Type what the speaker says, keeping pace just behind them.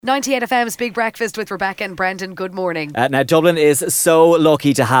98 FM's Big Breakfast with Rebecca and Brendan. Good morning. Now, Dublin is so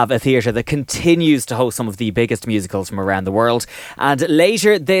lucky to have a theatre that continues to host some of the biggest musicals from around the world. And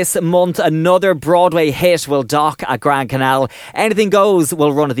later this month, another Broadway hit will dock at Grand Canal. Anything Goes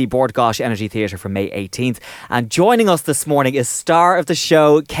will run at the Bord Gáis Energy Theatre from May 18th. And joining us this morning is star of the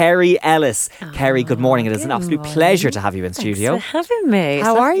show, Kerry Ellis. Kerry, good morning. It is an absolute pleasure to have you in studio. Thanks for having me.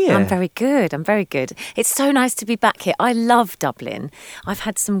 How are you? I'm very good. It's so nice to be back here. I love Dublin. I've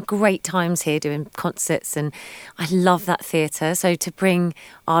had some great times here doing concerts and I love that theatre. So to bring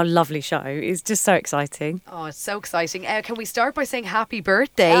our lovely show is just so exciting. Oh, it's so exciting. Can we start by saying happy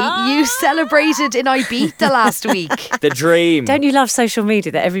birthday? You celebrated in Ibiza last week. The dream. Don't you love social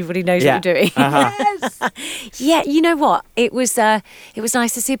media that everybody knows what you're doing? Yes. Yeah, you know what? It was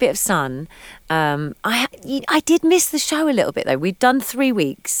nice to see a bit of sun. I did miss the show a little bit though. We'd done 3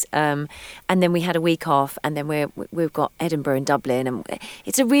 weeks, and then we had a week off, and then we've got Edinburgh and Dublin, and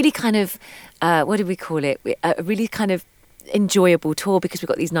it's a really kind of what do we call it? A really kind of enjoyable tour because we've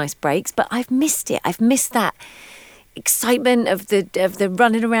got these nice breaks. But I've missed it. I've missed that excitement of the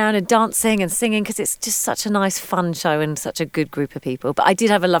running around and dancing and singing because it's just such a nice fun show and such a good group of people. But I did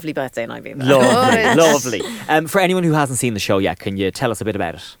have a lovely birthday in Ibiza. Lovely. For anyone who hasn't seen the show yet, can you tell us a bit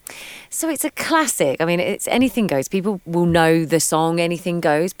about it? So it's a classic. I mean, it's Anything Goes. People will know the song Anything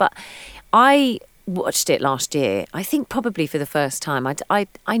Goes, but I watched it last year, I think probably for the first time.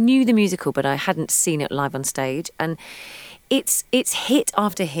 I knew the musical, but I hadn't seen it live on stage, and it's hit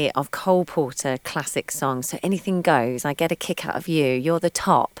after hit of Cole Porter classic songs. So Anything Goes, I Get a Kick Out of You, You're the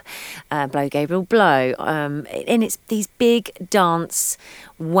Top, Blow Gabriel Blow, and it's these big dance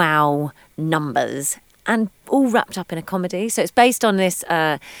wow numbers, and all wrapped up in a comedy. So it's based on this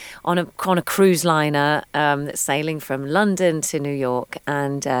on a cruise liner that's sailing from London to New York,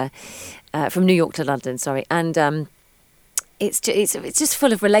 and from New York to London, sorry, and it's just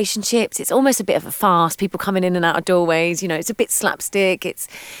full of relationships. It's almost a bit of a farce. People coming in and out of doorways. You know, it's a bit slapstick. It's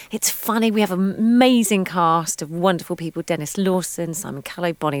funny. We have an amazing cast of wonderful people: Dennis Lawson, Simon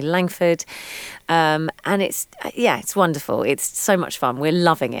Callow, Bonnie Langford, and it's wonderful. It's so much fun. We're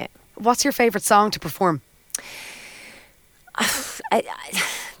loving it. What's your favourite song to perform?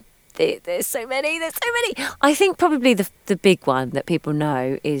 There's so many. I think probably the big one that people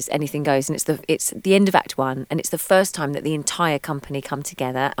know is Anything Goes, and it's the end of Act 1, and it's the first time that the entire company come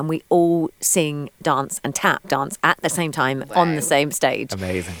together and we all sing, dance and tap dance at the same time on the same stage.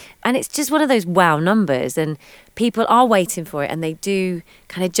 Amazing. And it's just one of those wow numbers, and people are waiting for it, and they do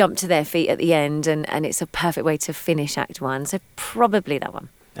kind of jump to their feet at the end, and it's a perfect way to finish Act 1. So probably that one.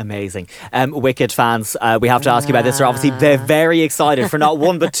 Amazing. Wicked fans, we have to ask you about this. They're very excited for not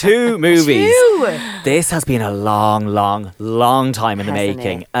one but two movies. This has been a long time in the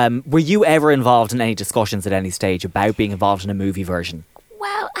making. Were you ever involved in any discussions at any stage about being involved in a movie version?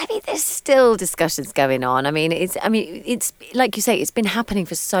 Well, I mean, there's still discussions going on. I mean, it's like you say, it's been happening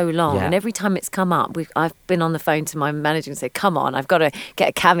for so long, and every time it's come up, I've been on the phone to my manager and said, "Come on, I've got to get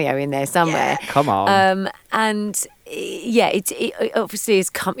a cameo in there somewhere." Yeah. Come on. And it obviously it's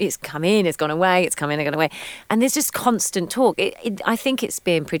come in, it's gone away, it's come in, it's gone away, and there's just constant talk. I think it's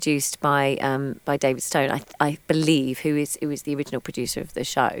being produced by David Stone, I believe, who is the original producer of the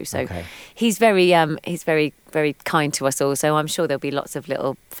show. So he's very very kind to us all. So I'm sure there'll be lots of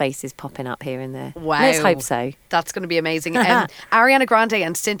little faces popping up here and there. Wow, let's hope so. That's going to be amazing. Ariana Grande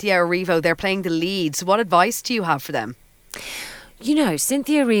and Cynthia Erivo, they're playing the leads. What advice do you have for them? You know,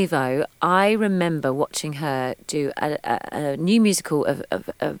 Cynthia Erivo, I remember watching her do a new musical of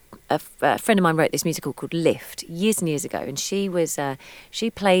a friend of mine wrote this musical called Lift years and years ago, and she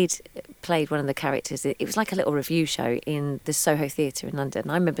played one of the characters. It was like a little review show in the Soho Theatre in London.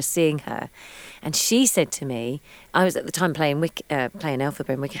 And I remember seeing her, and she said to me, I was at the time playing Elphaba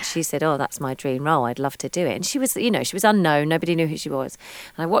in Wicked. She said, "Oh, that's my dream role. I'd love to do it." And she was unknown. Nobody knew who she was.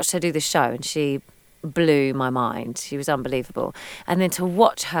 And I watched her do the show, and she blew my mind. She was unbelievable. And then to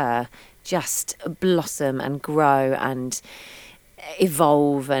watch her just blossom and grow and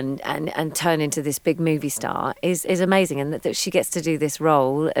evolve and turn into this big movie star is amazing, and that she gets to do this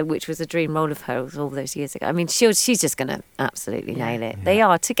role, which was a dream role of hers all those years ago. I mean, she's just going to absolutely nail it. They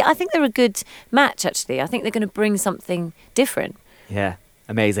are I think they're a good match, actually. I think they're going to bring something different. Yeah.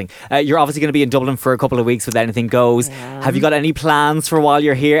 Amazing. You're obviously going to be in Dublin for a couple of weeks with Anything Goes. Have you got any plans for while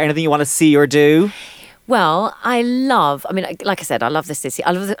you're here? Anything you want to see or do? Well, I mean, like I said, I love the city.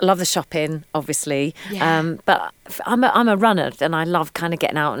 I love the shopping, obviously. Yeah. But I'm a runner, and I love kind of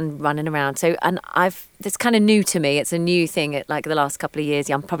getting out and running around. So, and it's kind of new to me. It's a new thing at like the last couple of years.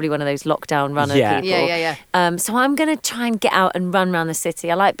 I'm probably one of those lockdown runner people. Yeah. So I'm going to try and get out and run around the city.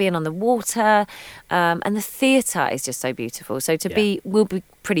 I like being on the water, and the theatre is just so beautiful. So we'll be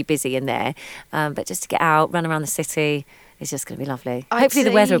pretty busy in there, but just to get out, run around the city. It's just going to be lovely. Hopefully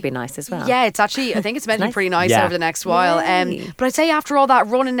the weather will be nice as well. Yeah, it's actually, I think it's meant to be pretty nice Yeah. over the next while. Yay. But I'd say after all that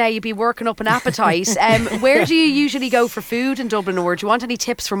running now, you'd be working up an appetite. Where do you usually go for food in Dublin, or do you want any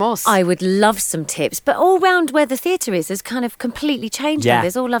tips from us? I would love some tips, but all round where the theatre is kind of completely changed. Yeah. Now.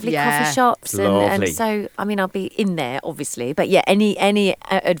 There's all lovely Yeah. coffee shops, and Lovely. so I mean I'll be in there obviously. But yeah, any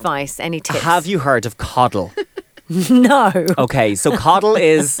advice, any tips? Have you heard of coddle? No. Okay, so coddle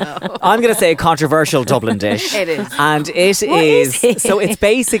is, I'm going to say, a controversial Dublin dish. It is. And it What is it? so it's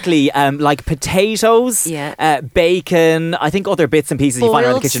basically like potatoes, Yeah. bacon, I think other bits and pieces you find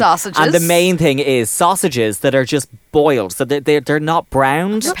around the Boiled kitchen. sausages. And the main thing is sausages that are just boiled, so they're not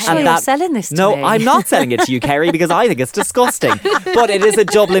browned. I'm not and sure you're selling this to No, me. I'm not selling it to you, Kerry, because I think it's disgusting. But it is a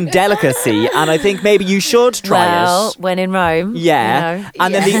Dublin delicacy, and I think maybe you should try it. When in Rome. Yeah. You know.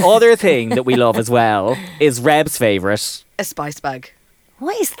 And then the other thing that we love as well is Reb's favourite. A spice bag.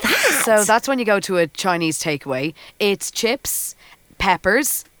 What is that? So that's when you go to a Chinese takeaway. It's chips,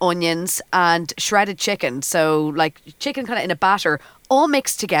 peppers, onions, and shredded chicken. So like chicken kind of in a batter, all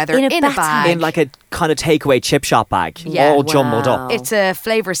mixed together In a in a batter? bag. In like a kind of takeaway chip shop bag, Yeah. all jumbled Wow. up. It's a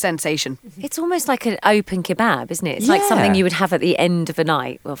flavour sensation. It's almost like an open kebab, isn't it? It's like Yeah. something you would have at the end of a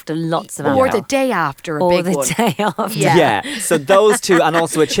night after lots of Or alcohol. the day after a Or big the one. day after. Yeah. So those two, and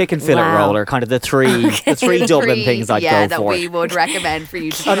also a chicken fillet Wow. roll, are kind of the three Dublin things I'd go that for. we would recommend for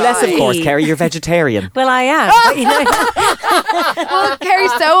you to try. Unless, of course, Kerry, you're vegetarian. Well, I am. But, you know, Well, Kerry,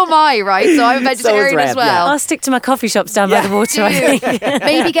 so am I, right? So I'm a vegetarian Reb, as well. I'll stick to my coffee shops down by the water, I think.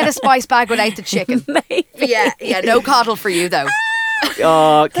 Maybe get a spice bag without the chicken. Maybe. Yeah, no coddle for you though.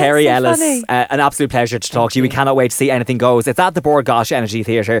 Oh, Kerry so Ellis, funny. an absolute pleasure to talk to you. We cannot wait to see Anything Goes. It's at the Bord Gáis Energy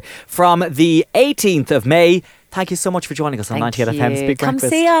Theatre from the 18th of May. Thank you so much for joining us on Thank 98 FM's you. Big Come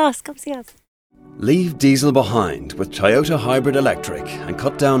Breakfast. see us. Come see us. Leave diesel behind with Toyota Hybrid Electric and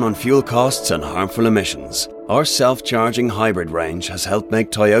cut down on fuel costs and harmful emissions. Our self-charging hybrid range has helped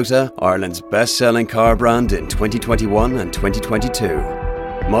make Toyota Ireland's best-selling car brand in 2021 and 2022.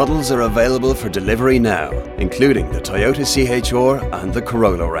 Models are available for delivery now, including the Toyota CHR and the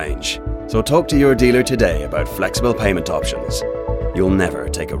Corolla range. So talk to your dealer today about flexible payment options. You'll never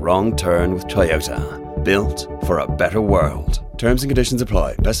take a wrong turn with Toyota. Built for a better world. Terms and conditions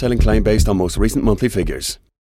apply. Best-selling claim based on most recent monthly figures.